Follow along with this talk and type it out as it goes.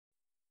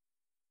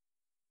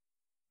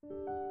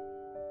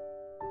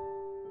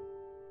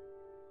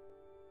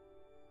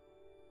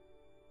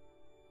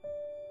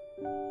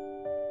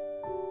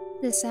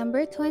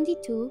December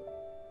 22,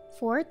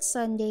 Fourth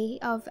Sunday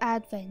of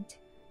Advent.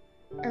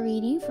 A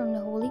reading from the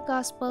Holy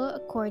Gospel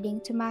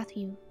according to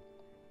Matthew.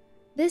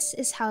 This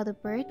is how the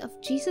birth of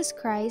Jesus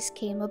Christ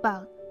came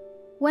about.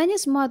 When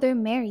his mother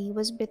Mary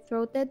was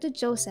betrothed to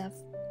Joseph,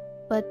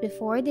 but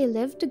before they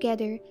lived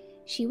together,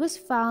 she was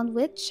found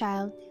with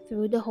child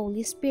through the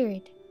Holy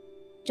Spirit.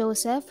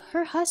 Joseph,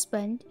 her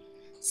husband,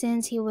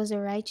 since he was a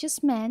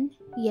righteous man,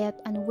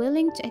 yet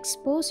unwilling to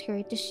expose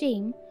her to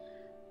shame,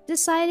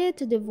 decided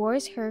to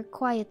divorce her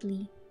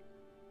quietly.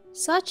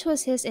 Such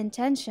was his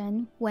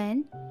intention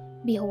when,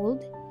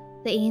 behold,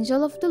 the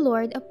angel of the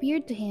Lord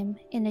appeared to him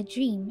in a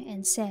dream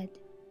and said,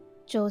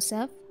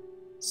 "Joseph,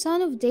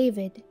 son of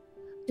David,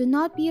 do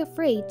not be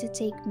afraid to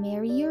take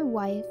Mary your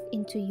wife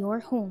into your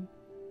home,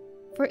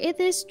 for it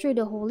is through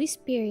the Holy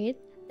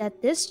Spirit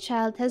that this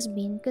child has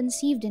been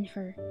conceived in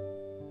her.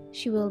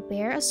 She will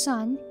bear a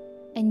son,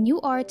 and you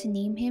are to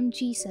name him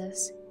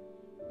Jesus,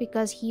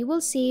 because he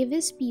will save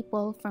his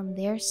people from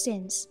their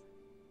sins."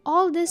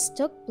 All this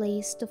took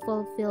place to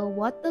fulfill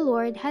what the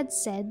Lord had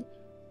said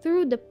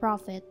through the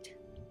prophet.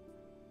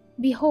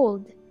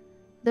 "Behold,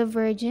 the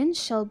virgin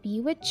shall be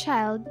with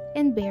child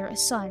and bear a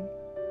son,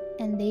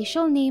 and they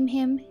shall name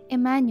him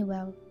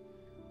Emmanuel,"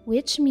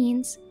 which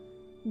means,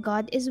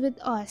 God is with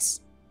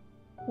us.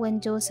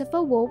 When Joseph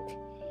awoke,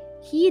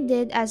 he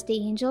did as the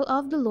angel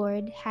of the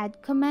Lord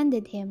had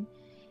commanded him,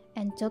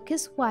 and took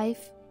his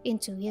wife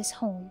into his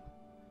home.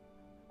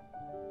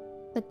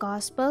 The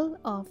Gospel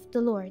of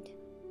the Lord.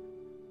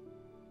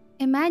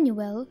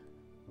 Emmanuel,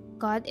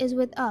 God is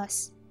with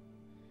us.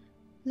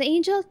 The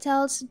angel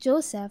tells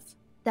Joseph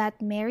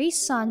that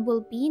Mary's son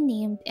will be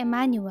named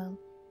Emmanuel.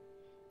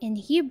 In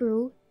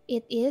Hebrew,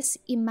 it is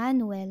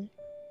Immanuel.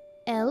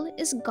 El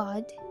is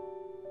God,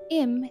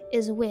 Im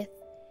is with.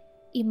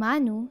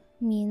 Immanu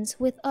means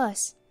with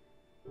us.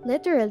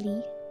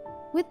 Literally,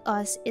 with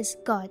us is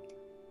God.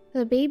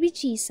 The baby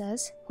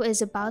Jesus, who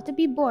is about to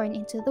be born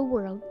into the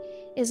world,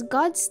 is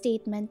God's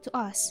statement to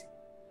us.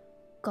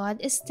 God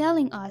is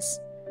telling us,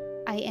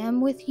 "I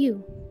am with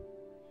you."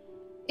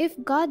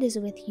 If God is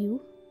with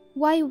you,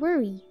 why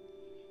worry?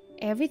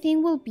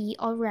 Everything will be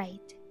all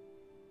right.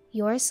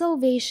 Your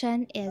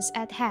salvation is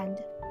at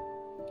hand.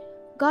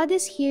 God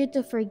is here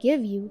to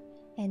forgive you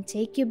and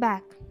take you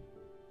back.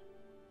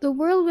 The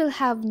world will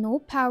have no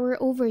power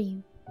over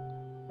you.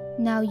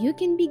 Now you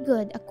can be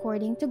good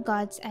according to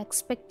God's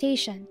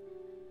expectation.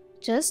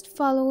 Just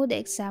follow the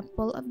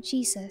example of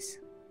Jesus.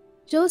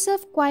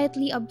 Joseph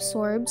quietly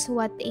absorbs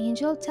what the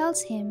angel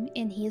tells him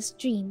in his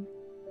dream.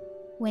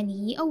 When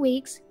he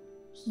awakes,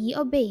 he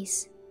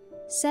obeys.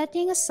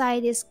 Setting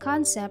aside his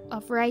concept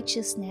of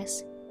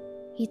righteousness,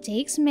 he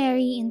takes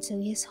Mary into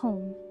his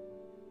home.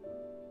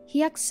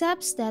 He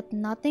accepts that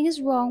nothing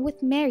is wrong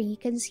with Mary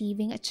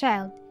conceiving a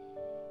child,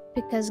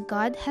 because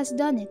God has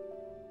done it.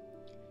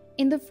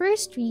 In the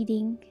first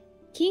reading,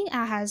 King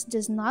Ahaz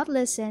does not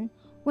listen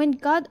when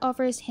God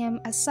offers him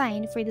a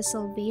sign for the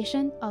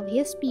salvation of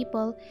his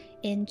people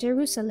in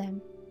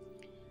Jerusalem.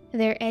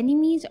 Their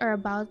enemies are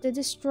about to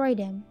destroy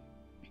them.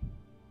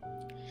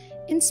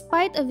 In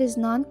spite of his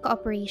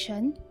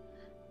non-cooperation,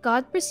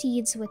 God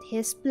proceeds with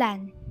his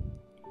plan.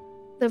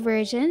 The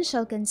virgin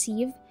shall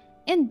conceive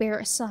and bear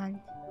a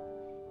son,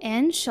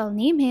 and shall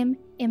name him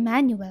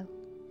Emmanuel.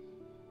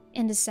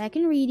 In the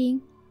second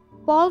reading,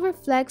 Paul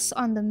reflects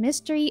on the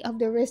mystery of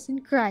the risen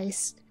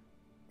Christ.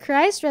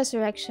 Christ's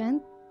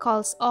resurrection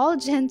calls all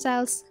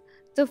Gentiles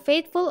to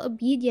faithful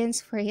obedience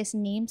for his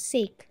name's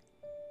sake.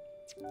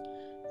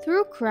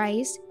 Through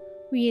Christ,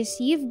 we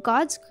receive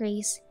God's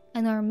grace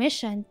and our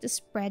mission to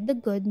spread the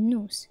good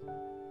news.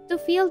 To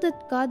feel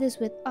that God is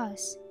with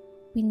us,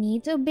 we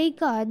need to obey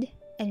God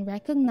and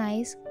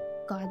recognize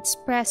God's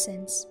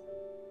presence.